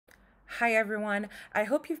Hi everyone, I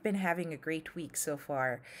hope you've been having a great week so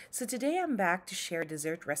far. So today I'm back to share a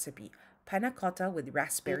dessert recipe, panna cotta with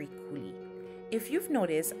raspberry coulis. If you've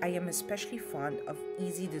noticed, I am especially fond of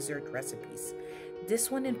easy dessert recipes.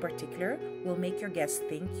 This one in particular will make your guests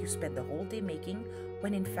think you spent the whole day making,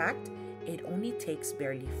 when in fact, it only takes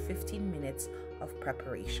barely 15 minutes of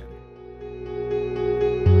preparation.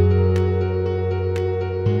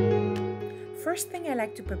 First thing I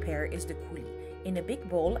like to prepare is the coulis. In a big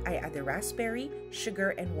bowl, I add the raspberry,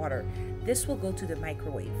 sugar, and water. This will go to the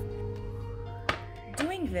microwave.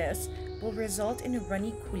 Doing this will result in a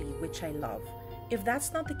runny coulis, which I love. If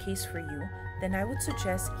that's not the case for you, then I would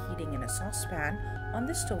suggest heating in a saucepan on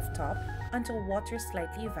the stovetop until water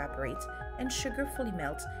slightly evaporates and sugar fully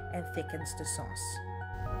melts and thickens the sauce.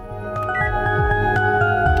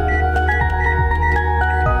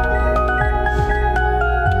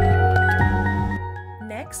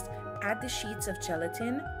 Next, add the sheets of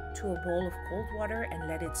gelatin to a bowl of cold water and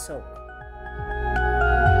let it soak.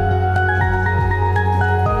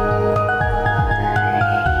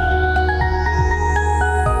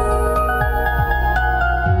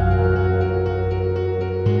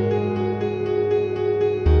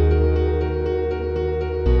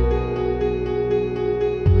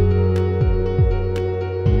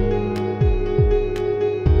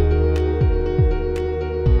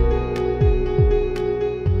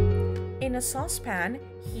 In a saucepan,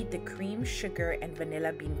 heat the cream, sugar, and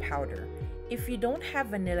vanilla bean powder. If you don't have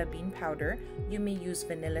vanilla bean powder, you may use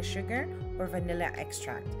vanilla sugar or vanilla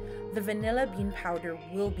extract. The vanilla bean powder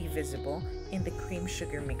will be visible in the cream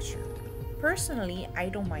sugar mixture. Personally, I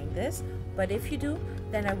don't mind this, but if you do,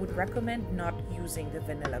 then I would recommend not using the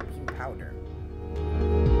vanilla bean powder.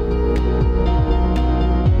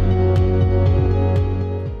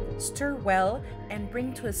 Stir well and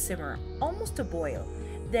bring to a simmer, almost a boil.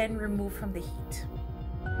 Then remove from the heat.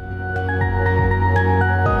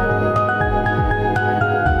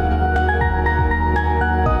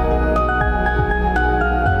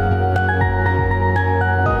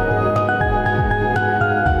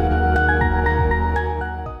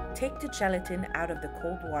 Take the gelatin out of the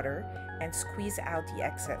cold water and squeeze out the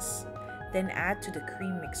excess. Then add to the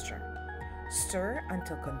cream mixture. Stir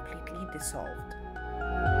until completely dissolved.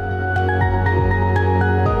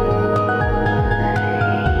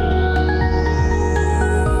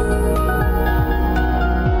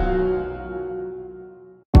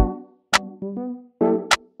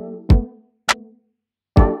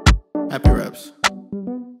 Happy raps.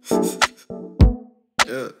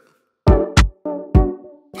 Yeah.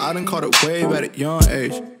 I done caught a wave at a young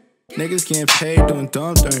age. Niggas getting paid doing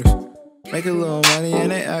dumb things. Make a little money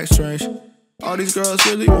and they act strange. All these girls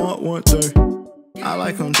really want one thing. I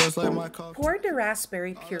like them just like my coffee. Pour the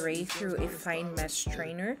raspberry puree through a fine mesh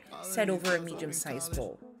strainer set over a medium-sized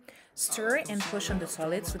bowl. Stir and push on the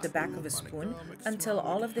solids with the back of a spoon until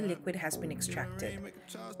all of the liquid has been extracted.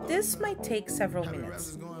 This might take several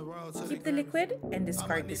minutes. Keep the liquid and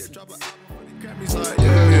discard the seeds.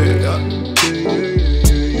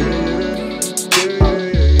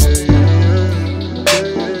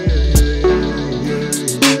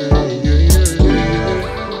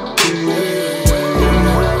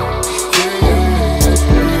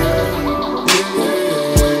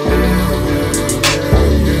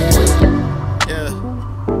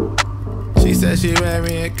 She met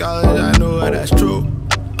me in college, I knew her, that's true.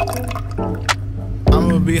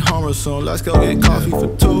 I'ma be home soon, let's go get coffee for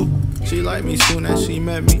two. She liked me soon as she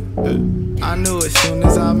met me. I knew as soon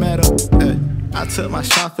as I met her. I took my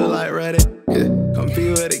shot, feel like Reddit. Come be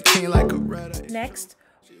with a king like a Reddit. Next,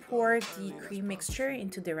 pour the cream mixture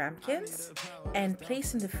into the ramekins and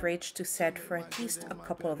place in the fridge to set for at least a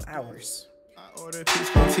couple of hours. I ordered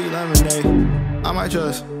peach tea lemonade. I might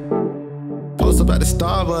just post up at the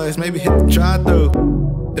Starbucks, maybe hit the drive-thru.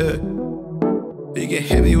 You can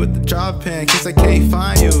hit me with the drop pen, cause I can't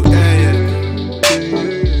find you.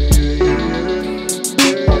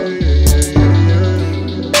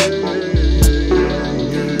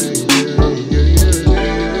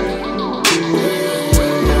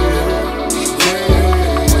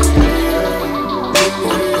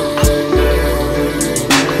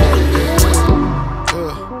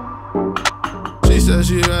 She said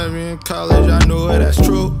she met me in college, I knew her, that's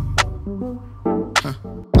true.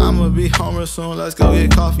 I'ma be home soon, let's go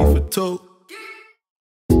get coffee for two.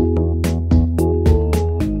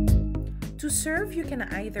 To serve, you can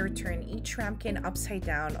either turn each ramekin upside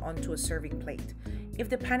down onto a serving plate. If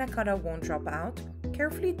the panna cotta won't drop out,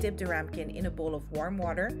 carefully dip the ramekin in a bowl of warm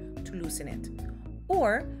water to loosen it.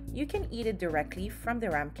 Or you can eat it directly from the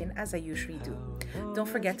ramekin as I usually do. Don't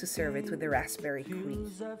forget to serve it with the raspberry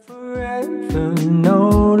coulis.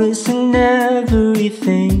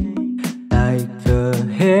 everything, like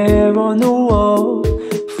the hair on the wall,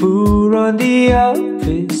 food on the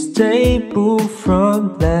office table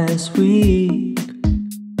from last week.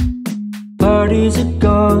 Parties are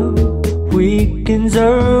gone, weekends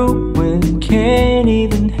are ruined, can't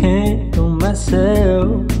even handle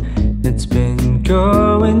myself. It's been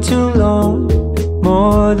going too long,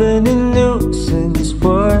 more than a nuisance.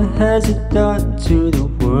 What has it done to the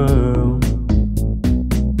world?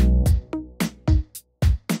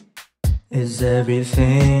 Is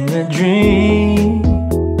everything a dream?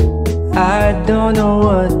 I don't know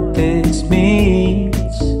what this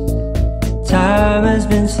means. Time has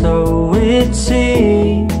been slow, it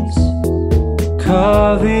seems.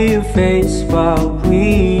 Cover your face while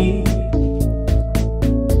we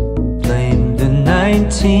blame the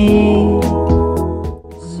 19.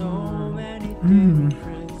 So many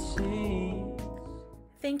different scenes.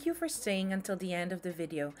 Thank you for staying until the end of the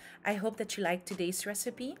video. I hope that you liked today's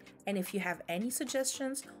recipe, and if you have any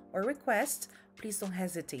suggestions or requests, please don't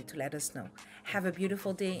hesitate to let us know. Have a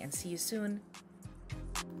beautiful day and see you soon.